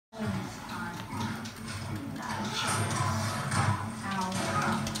Ow.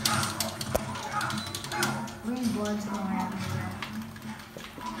 Green blood's going around here.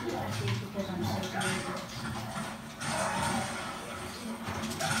 Yeah, I see, because I'm so good.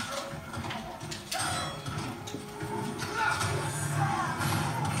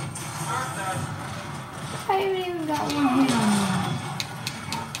 I haven't even got one hit on me.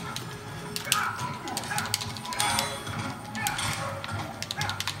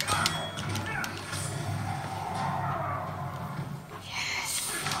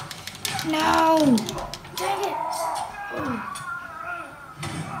 No! Dang it!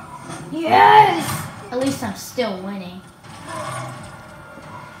 Yes! At least I'm still winning.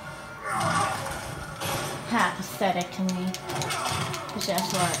 Ha, pathetic to me. But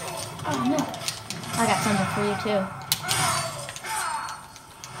guess what? Oh no. I got something for you too.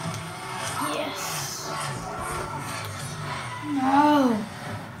 Yes. No.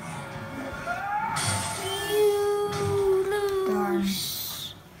 You lose. Darn.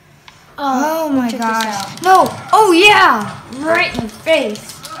 Oh my gosh. No! Oh yeah! Right in the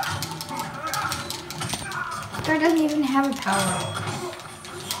face. This guy doesn't even have a power.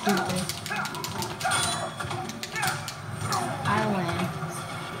 Stupid. I win.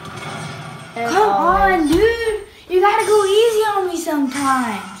 Come on, dude! You gotta go easy on me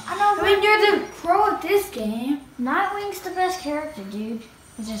sometimes. I mean, you're the pro at this game. Nightwing's the best character, dude.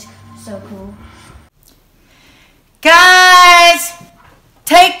 It's just so cool. Guys!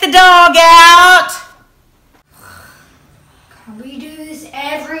 Take the dog out! We do this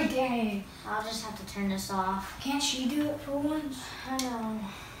every day. I'll just have to turn this off. Can't she do it for once? I know.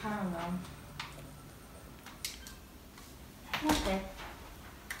 I don't know. Okay.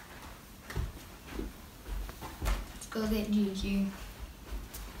 Let's go get Gigi.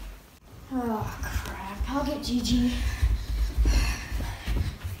 Oh crap. I'll get Gigi.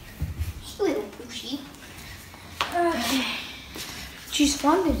 She's a little pushy. Okay. She's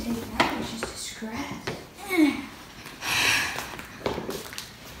fun to take out. It's just a scratch.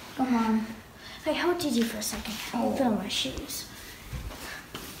 Come on. Hey, hold Gigi for a second. I'll put on my shoes.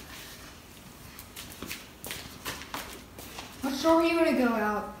 What door are you gonna go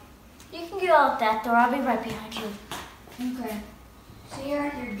out? You can go out that door. I'll be right behind you. Okay. See you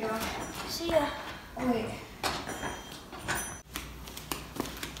at your job. See ya. Oh, wait.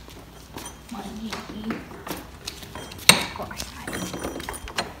 My Gigi. Of course I do.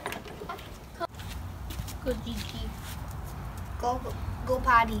 Go Gigi. Go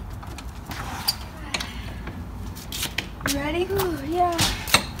potty. You ready? Ooh, yeah.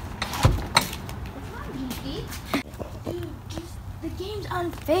 Come on, Gigi. Dude, the game's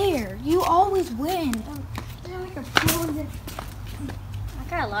unfair. You always win. You're like a pro. I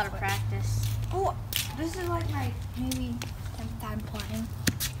got a lot of practice. Oh, this is like my maybe 10th time playing.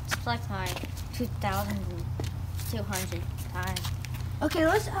 It's like my 2,200 time. Okay,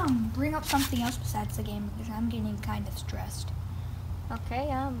 let's bring up something else besides the game because I'm getting kind of stressed.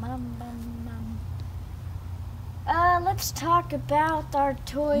 Okay, let's talk about our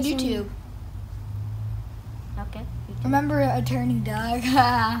toys. YouTube. Okay. YouTube. Remember Attorney Doug?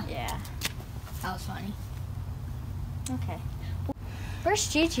 Yeah. That was funny. Okay. Where's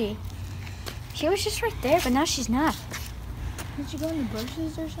Gigi? She was just right there, but now she's not. Did she go in the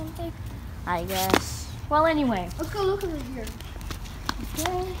bushes or something? I guess. Well, anyway. Let's go look over here.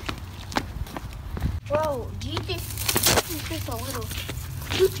 Okay. Whoa, Gigi is just a little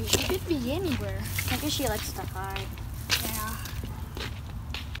coochie. She could be anywhere. I guess she likes to hide. Yeah.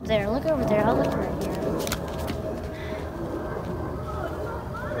 There, look over there. I'll look right here.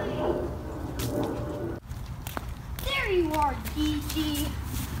 There you are, Gigi.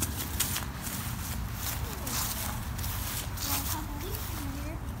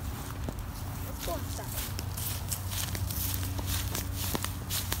 Let's go inside.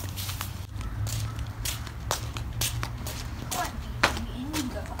 Come on, Gigi, in you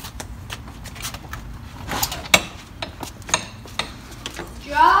go.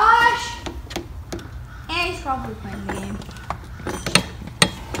 Josh! And he's probably playing the game.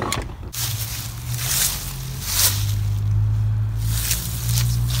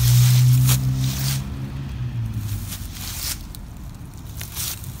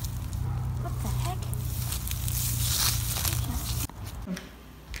 What the heck?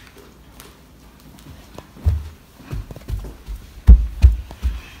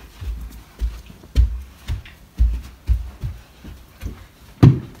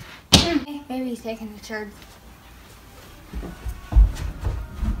 Maybe he's taking a turd.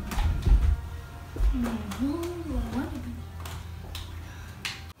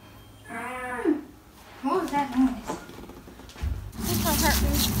 What was that noise? This will hurt me.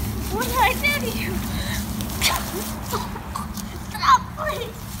 What did I do to you? Stop,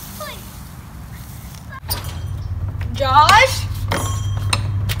 please. Please. Josh?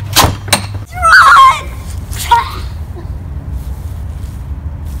 Run!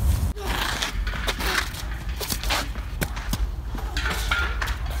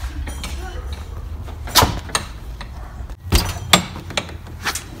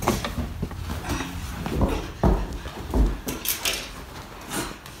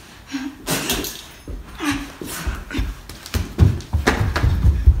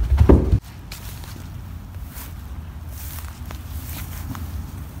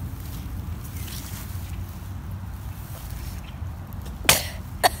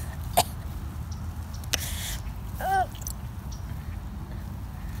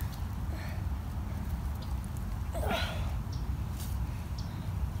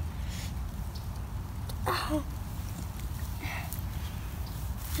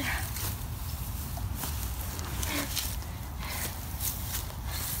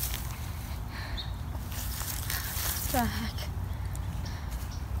 Back.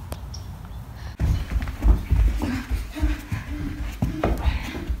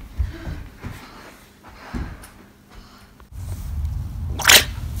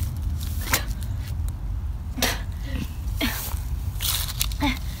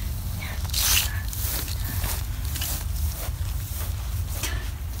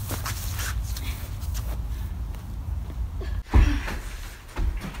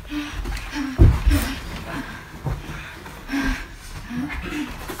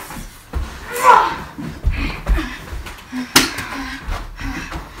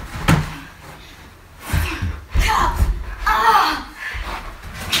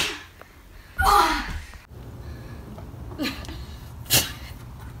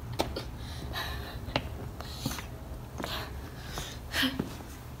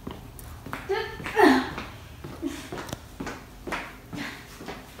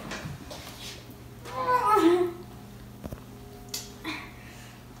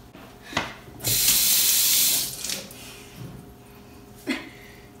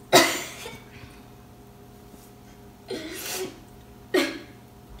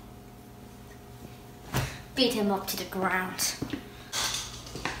 Beat him up to the ground.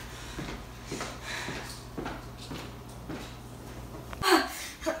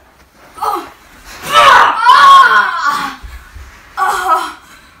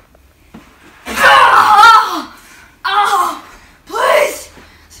 Please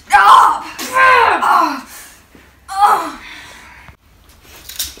stop!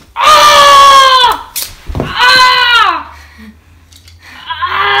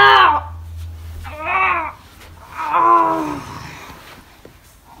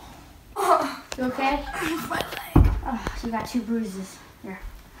 You okay? My leg. Oh, so you got 2 bruises. Here.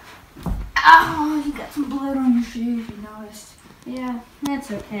 Ow, you got some blood on your shoes, you noticed. Yeah, that's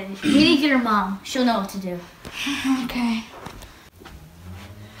okay. You need to get her mom. She'll know what to do. Okay.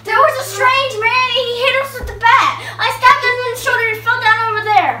 There was a strange man. He hit us with the bat. I stabbed him in the shoulder. He fell down over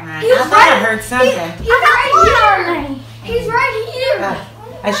there. I thought I heard something. He's right here. He's right here.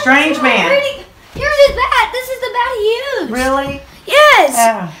 A strange man. Here's his bat. This is the bat he used. Really?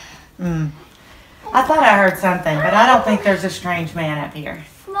 Yes. I thought I heard something, but I don't think there's a strange man up here.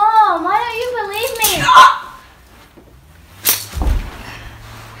 Mom, why don't you believe me?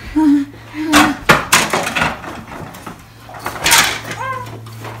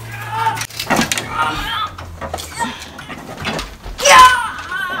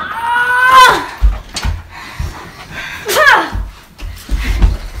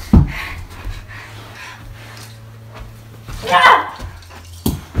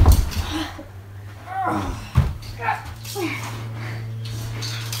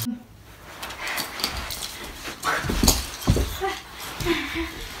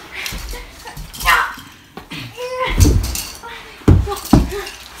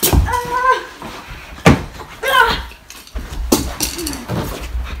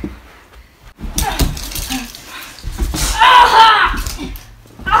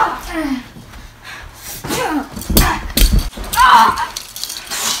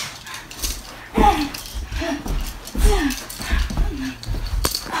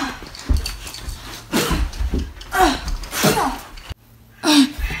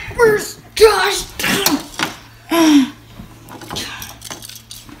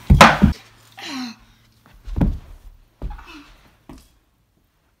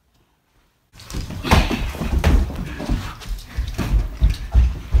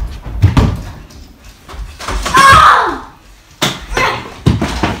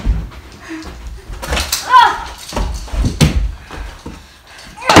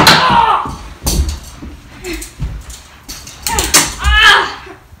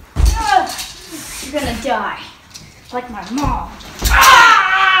 Like my mom.